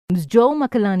Joel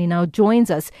Makelani now joins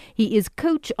us. He is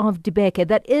coach of Dibeke.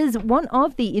 That is one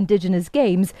of the Indigenous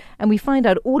Games, and we find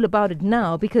out all about it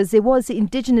now because there was the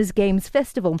Indigenous Games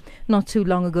Festival not too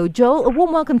long ago. Joel, a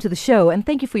warm welcome to the show, and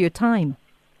thank you for your time.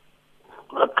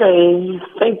 Okay,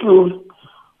 thank you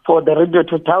for the Radio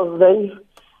 2000.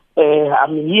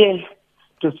 I'm here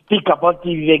to speak about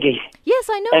Dibeke. Yes,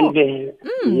 I know. And,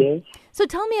 yes. So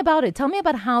tell me about it. Tell me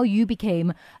about how you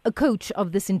became a coach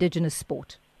of this Indigenous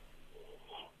sport.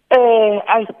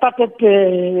 I started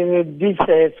this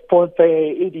sport,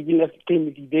 indigenous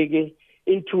team Dibeke,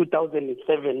 in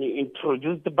 2007,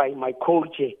 introduced by my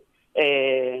coach,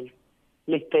 Mr.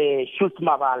 Shus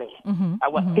Mavale. I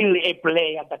was still a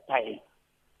player at that time.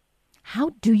 How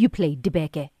do you play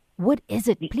Dibeke? What is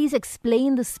it? Please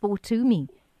explain the sport to me.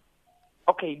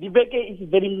 Okay, Dibeke is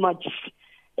very much,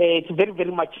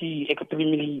 very much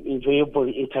extremely enjoyable,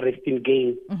 interesting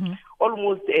game.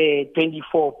 Almost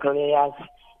 24 players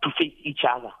to face each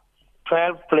other.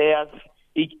 12 players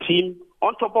each team.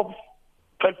 On top of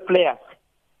 12 players,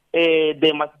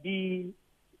 there must be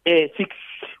 6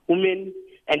 women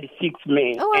and 6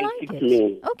 men. Oh, I and like 6 it.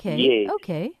 men. Okay. Yes.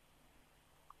 Okay.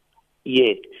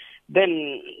 Yes.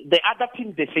 Then the other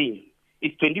team the same.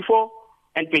 It's 24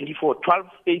 and 24. 12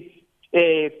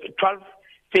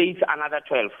 face another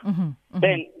 12.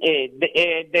 Then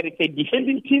there is a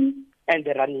defending team and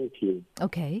the running team.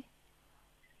 Okay.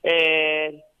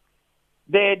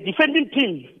 The defending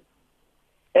team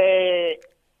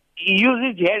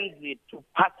uses hands to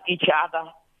pass each other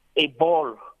a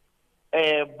ball,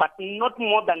 but not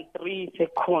more than 3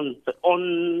 seconds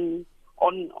on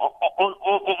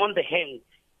the hands.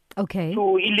 Okay.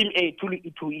 To eliminate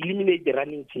the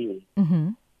running team.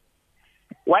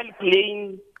 While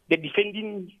playing, the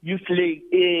defending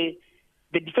the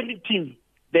defending team,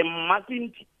 they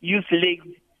mustn't use legs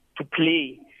to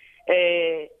play.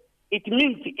 It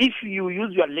means if you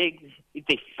use your legs, it's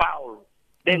a foul.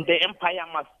 Then the umpire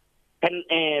must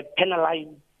penalize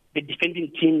the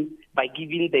defending team by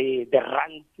giving the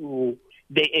run to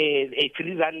a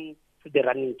free run to the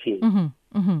running team.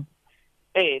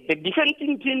 The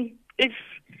defending team, if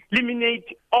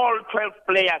eliminate all 12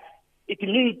 players, it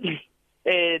means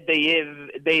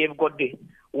they have got the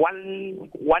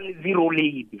 1-0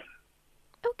 lead.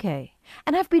 Okay.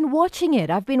 And I've been watching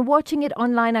it. I've been watching it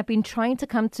online. I've been trying to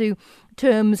come to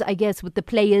terms, I guess, with the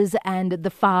players and the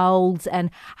fouls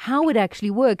and how it actually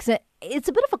works. It's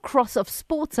a bit of a cross of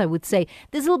sports, I would say.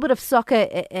 There's a little bit of soccer,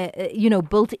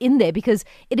 built in there because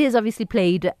it is obviously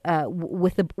played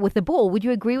with the ball. Would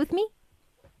you agree with me?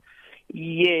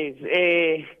 Yes.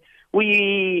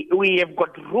 We have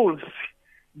got rules.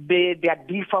 They are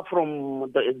different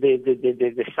from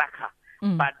the soccer.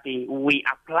 But we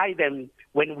apply them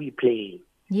when we play.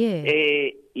 Yeah.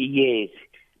 Yes.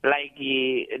 Like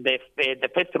the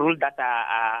first rule that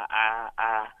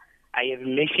I have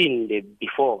mentioned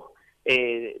before,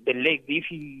 the legs.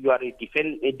 If you are the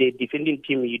defending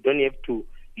team, you don't have to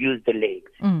use the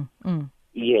legs.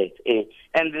 Yes.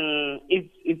 And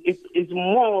it's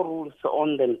more rules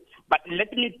on them. But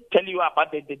let me tell you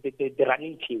about the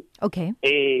running team. Okay.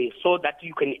 So that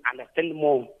you can understand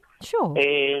more. Sure.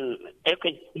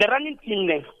 Okay. The running team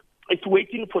is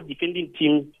waiting for defending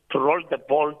team to roll the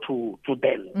ball to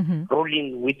them,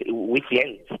 rolling with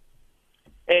hands,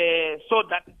 so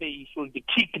that they should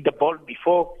kick the ball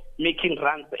before making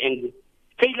runs. And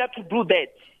failure to do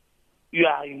that, you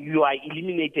are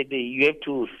eliminated. You have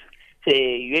to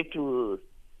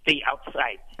stay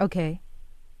outside. Okay.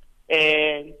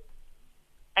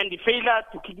 And the failure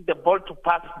to kick the ball to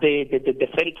pass the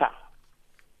center,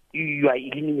 you are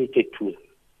eliminated too.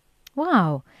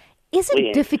 Wow. Is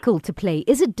it difficult to play?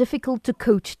 Is it difficult to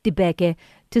coach Dibeke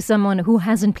to someone who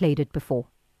hasn't played it before?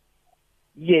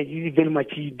 Yes, it's very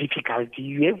much difficult.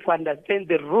 You have to understand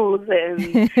the rules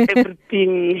and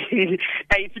everything.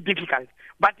 It's difficult.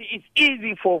 But it's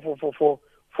easy for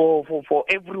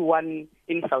everyone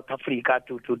in South Africa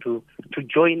to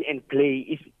join and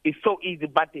play. It's so easy,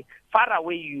 but far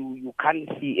away you can't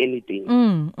see anything.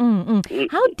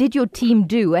 How did your team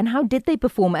do, and how did they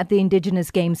perform at the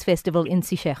Indigenous Games Festival in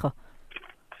Seshego?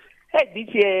 This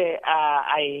year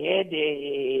I had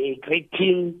a great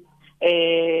team,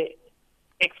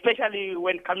 especially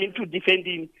when coming to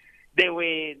defending. They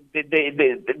were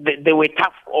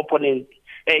tough opponents.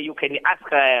 You can ask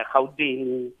how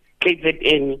they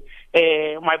KZN.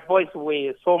 My boys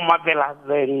were so marvelous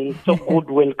and so good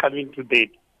when coming to that.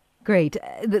 Great.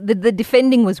 The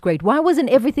defending was great. Why wasn't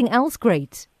everything else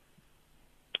great?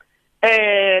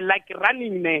 Like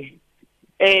running,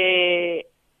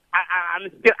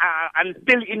 I'm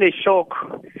still in a shock.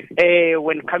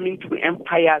 when coming to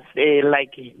empires,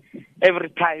 like every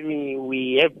time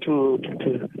we have to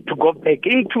go back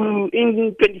in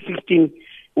 2016,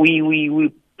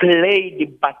 we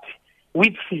played, but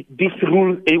with this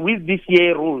rule, with this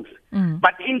year rules.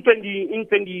 But in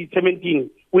 2017,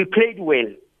 we played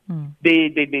well.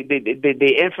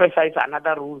 They emphasize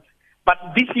another rules. But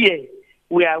this year,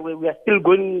 we are still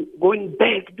going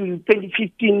back to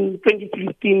 2015,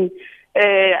 2016.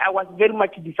 I was very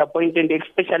much disappointed,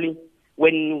 especially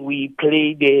when we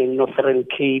played the Northern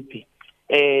Cape.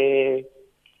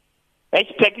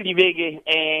 Dibeke,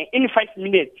 in 5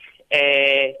 minutes,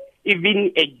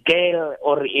 even a girl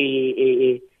or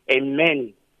a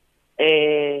man,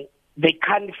 they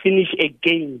can't finish a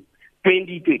game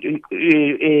 20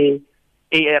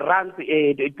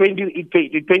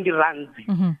 runs.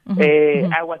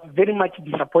 I was very much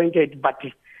disappointed, but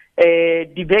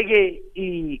Dibeke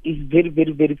is very,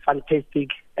 very, very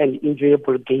fantastic and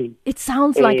enjoyable game. It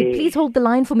sounds like it. Please hold the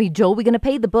line for me, Joel. We're going to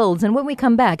pay the bills. And when we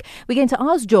come back, we're going to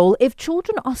ask Joel if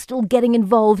children are still getting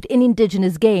involved in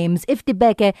indigenous games. If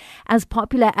Dibeke, as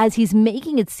popular as he's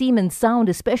making it seem and sound,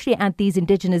 especially at these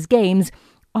indigenous games,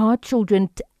 are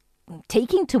children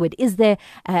taking to it? Is there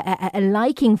a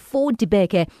liking for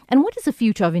Dibeke? And what is the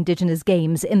future of indigenous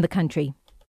games in the country?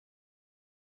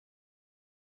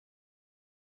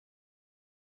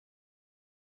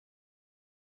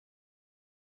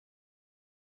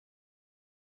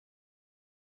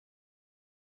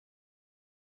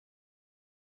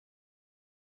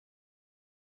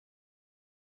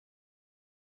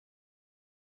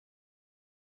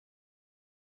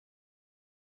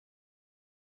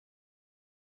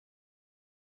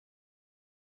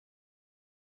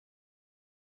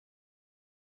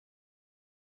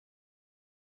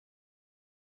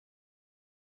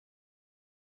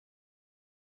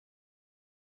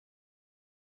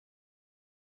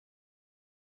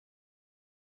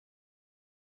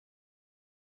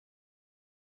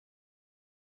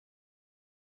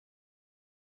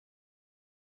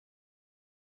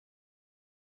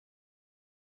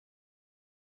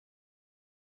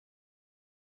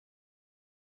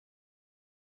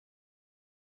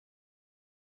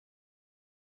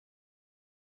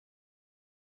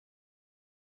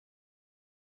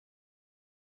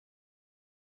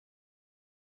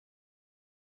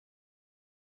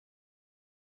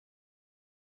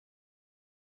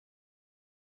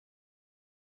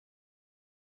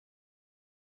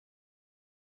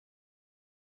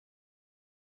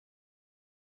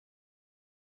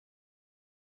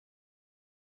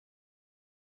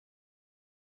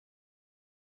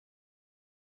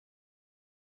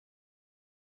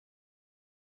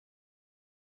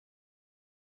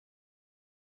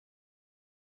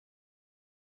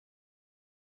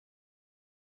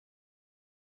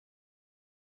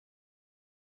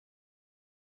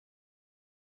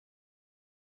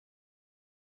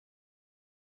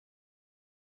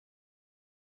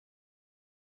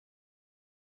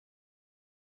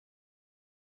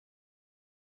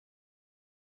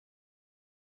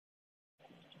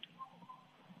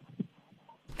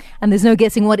 And there's no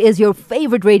guessing what is your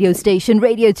favorite radio station,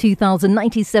 Radio 2000,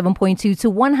 97.2 to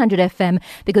 100 FM,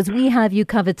 because we have you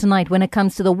covered tonight when it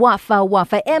comes to the Wafa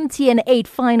MTN 8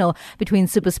 final between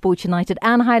SuperSport United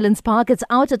and Highlands Park. It's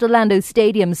out at Orlando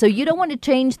Stadium, so you don't want to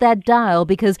change that dial,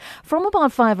 because from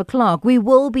about 5 o'clock, we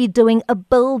will be doing a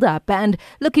build-up and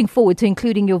looking forward to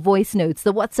including your voice notes.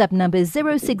 The WhatsApp number is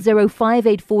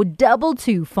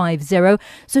 060-584-2250.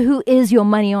 So who is your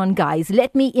money on, guys?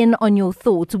 Let me in on your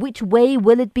thoughts. Which way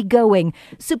will it be going?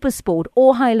 SuperSport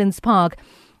or Highlands Park?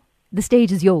 The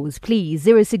stage is yours, please.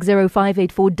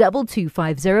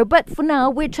 060-584-2250. But for now,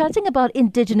 we're chatting about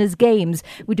indigenous games.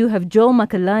 We do have Joel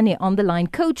Makelani on the line,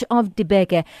 coach of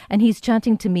Dibeke, and he's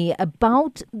chatting to me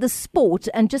about the sport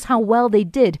and just how well they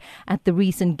did at the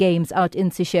recent games out in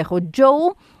Seshego.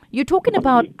 Joel, you're talking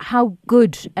about how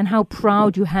good and how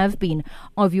proud you have been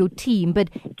of your team, but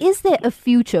is there a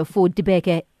future for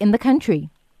Dibeke in the country?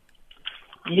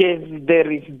 Yes, there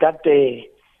is that a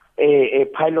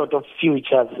pilot of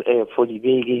futures for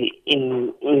Dibeke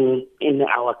in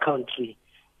our country,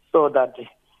 so that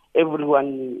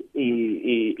everyone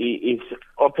is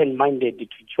open-minded to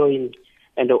join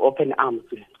and open arms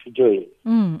to join.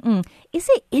 Is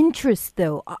there interest,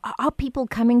 though? Are people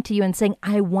coming to you and saying,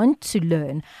 I want to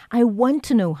learn, I want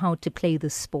to know how to play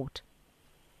this sport?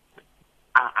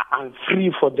 I'm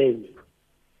free for them.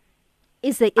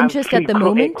 Is there interest at the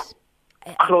moment?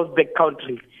 Across the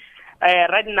country.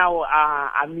 Right now,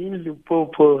 I'm in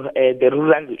Limpopo, the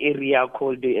rural area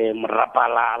called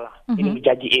Mrapalala, in the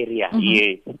Jaji area.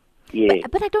 Yeah.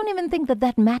 But I don't even think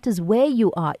that matters where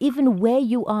you are. Even where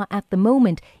you are at the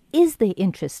moment, Is there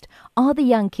interest? Are the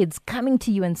young kids coming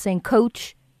to you and saying,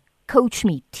 Coach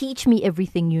me, teach me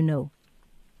everything you know?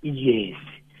 Yes,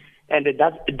 and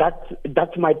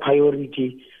that's my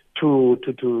priority to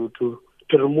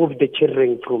remove the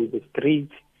children from the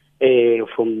streets,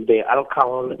 from the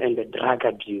alcohol and the drug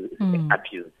abuse.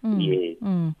 Yes.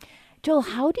 Joel,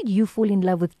 how did you fall in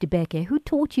love with Dibeke? Who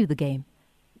taught you the game?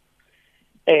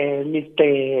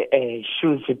 Mr.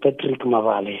 Shoes Patrick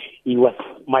Mavale. He was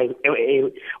my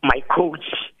coach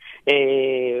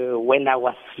when I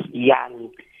was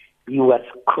young. He was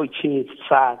coaching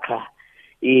soccer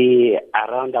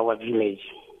around our village.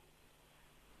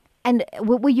 And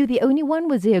were you the only one?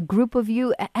 Was there a group of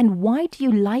you? And why do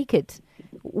you like it?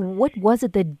 What was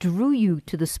it that drew you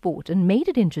to the sport and made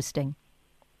it interesting?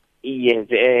 Yes,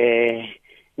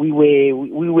 we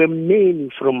were many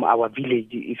from our village.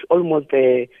 It's almost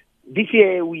this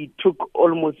year we took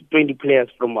almost 20 players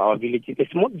from our village. It's a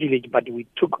small village, but we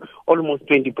took almost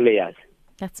 20 players.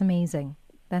 That's amazing.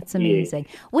 That's amazing.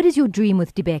 Yeah. What is your dream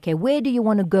with Dibeke? Where do you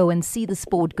want to go and see the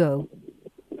sport go?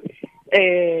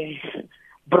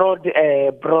 Broad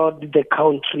the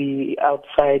country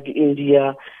outside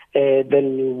India.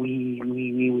 Then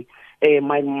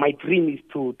my dream is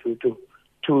to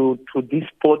this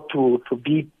sport to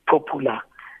be popular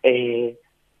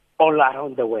all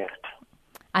around the world.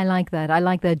 I like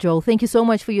that, Joel. Thank you so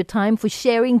much for your time, for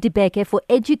sharing Dibeke, for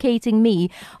educating me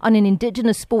on an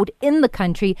indigenous sport in the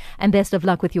country, and best of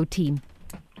luck with your team.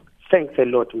 Thanks a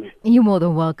lot, man. You're more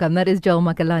than welcome. That is Joel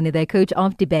Makelani, their coach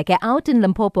of Dibeke. Out in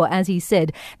Limpopo, as he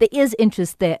said, there is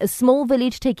interest there. A small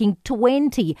village taking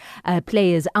 20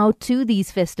 players out to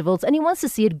these festivals. And he wants to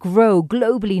see it grow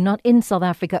globally, not in South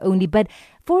Africa only, but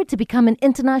for it to become an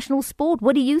international sport.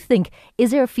 What do you think?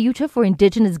 Is there a future for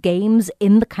indigenous games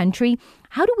in the country?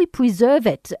 How do we preserve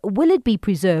it? Will it be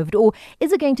preserved? Or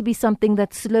is it going to be something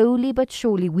that slowly but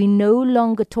surely we no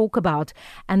longer talk about?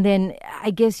 And then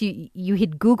I guess you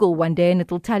hit Google one day and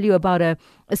it'll tell you about a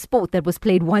sport that was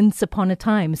played once upon a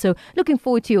time. So looking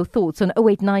forward to your thoughts on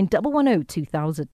 089 110 2000.